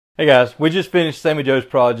Hey guys, we just finished Sammy Joe's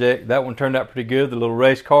project. That one turned out pretty good, the little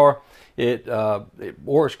race car. It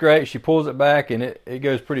works great. She pulls it back and it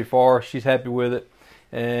goes pretty far. She's happy with it.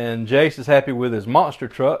 And Jace is happy with his monster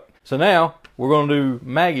truck. So now we're going to do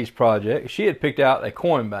Maggie's project. She had picked out a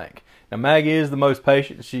coin bank. Now Maggie is the most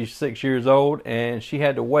patient. She's 6 years old and she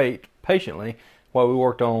had to wait patiently while we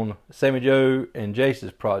worked on Sammy Joe and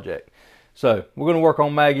Jace's project. So we're going to work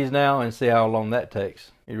on Maggie's now and see how long that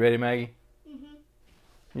takes. You ready, Maggie?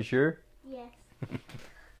 You sure? Yes.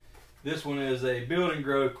 This one is a Build and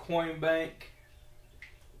Grow coin bank,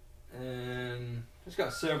 and it's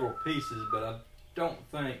got several pieces, but I don't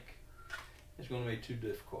think it's going to be too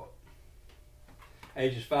difficult.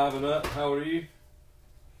 Ages 5 and up. How old are you?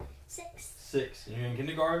 6. 6. And you're in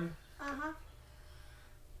kindergarten? Uh-huh.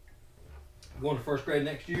 Going to first grade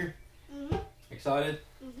next year? Excited?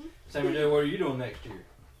 Sammy Joe, what are you doing next year?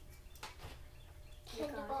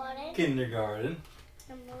 Kindergarten. Kindergarten.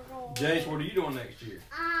 Jace, what are you doing next year?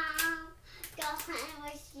 Go hunting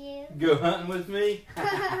with you. Go hunting with me?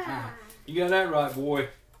 You got that right, boy.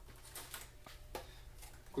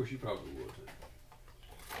 Of course, you probably will too.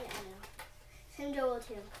 Yeah, I know. Sandra will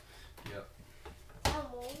too. Yep. I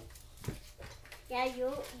won't. Yeah,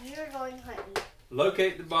 you're going hunting.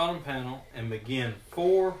 Locate the bottom panel and begin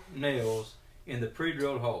 4 nails in the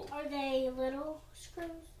pre-drilled hole. Are they little screws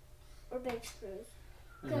or big screws?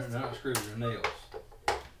 They're not screws, they're nails.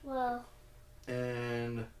 Well.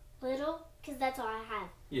 And little, because that's all I have.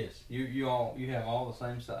 yes, you have all the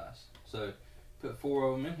same size. So put 4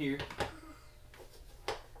 of them in here.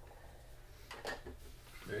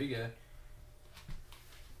 There you go.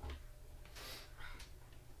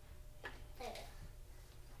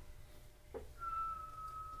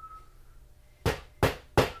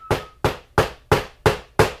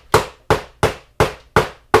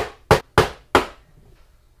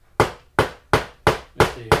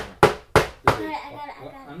 Let's see. I got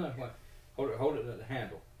it. I know. What? Hold it at the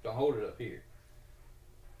handle. Don't hold it up here.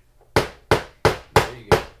 There you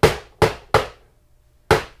go.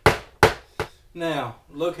 Now,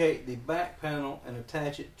 locate the back panel and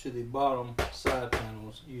attach it to the bottom side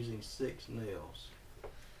panels using 6 nails.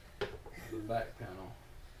 The back panel.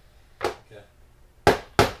 Okay.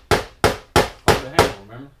 Hold the handle,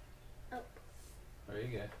 remember? Oh. There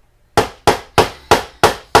you go.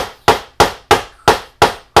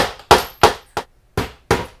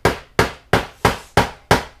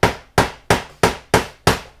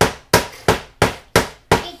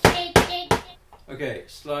 Okay,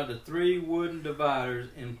 slide the 3 wooden dividers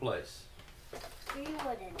in place. 3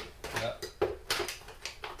 wooden. Yep.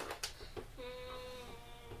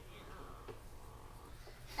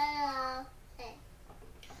 Hello. Hey.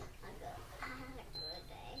 I had a good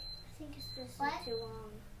day. I think it's this is too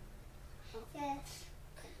long. Yes.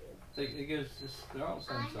 It goes. They're all the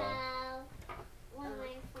same size. have one of my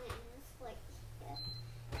friends like this.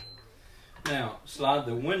 Now slide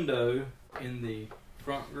the window in the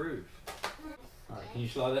front groove. All right, can you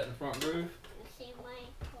slide that in the front groove? See my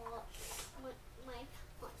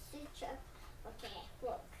stitch up. Okay,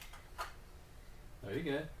 look. There you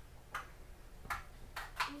go.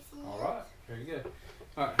 You see All it? right, there you go.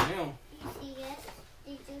 All right, now. You see it?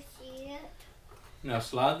 Did you see it? Now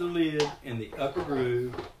slide the lid in the upper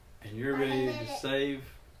groove, and you're ready to save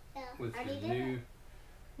Yeah. with I your did new. it.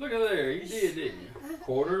 Look at there, you did, didn't you?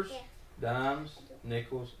 Quarters, Yeah. dimes,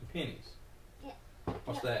 nickels, and pennies. Yeah.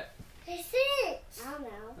 What's that? It's it. I don't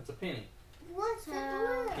know. That's a penny. What's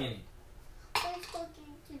that? Penny. Let's look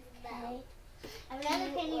into the bag. I've got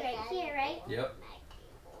a penny right here, right? Yep.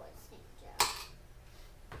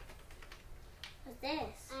 What's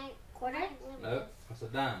this? Quarter? Nope, that's a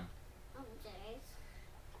dime.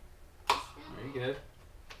 There you go.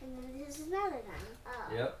 And then this is another dime.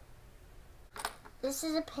 Oh. Yep. This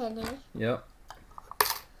is a penny. Yep.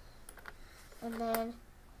 And then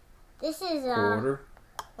this is a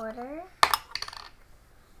Quarter.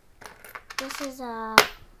 This is a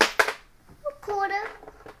quarter.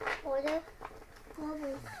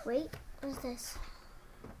 Wait, what's this?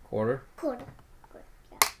 Quarter. Quarter.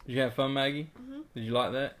 Yeah. Did you have fun, Maggie? Did you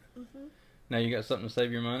like that? Now you got something to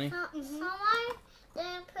save your money? Someone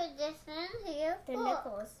didn't put this in here. They're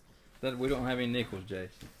nickels. That we don't have any nickels,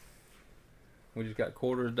 Jason. We just got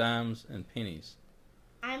quarters, dimes, and pennies.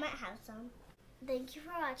 I might have some. Thank you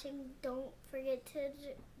for watching. Don't forget to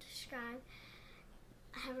subscribe.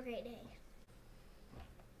 Have a great day.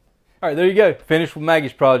 All right, there you go. Finished with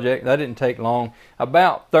Maggie's project. That didn't take long.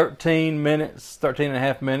 About 13 minutes, 13 and a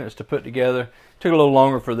half minutes to put together. Took a little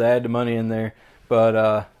longer for the add the money in there,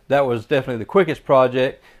 but that was definitely the quickest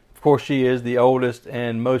project. Of course, she is the oldest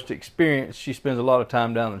and most experienced. She spends a lot of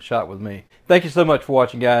time down in the shop with me. Thank you so much for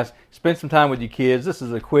watching, guys. Spend some time with your kids. This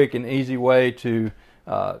is a quick and easy way to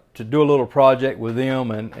do a little project with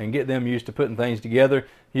them and get them used to putting things together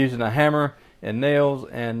using a hammer and nails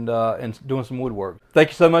and doing some woodwork. Thank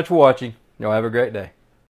you so much for watching. Y'all have a great day.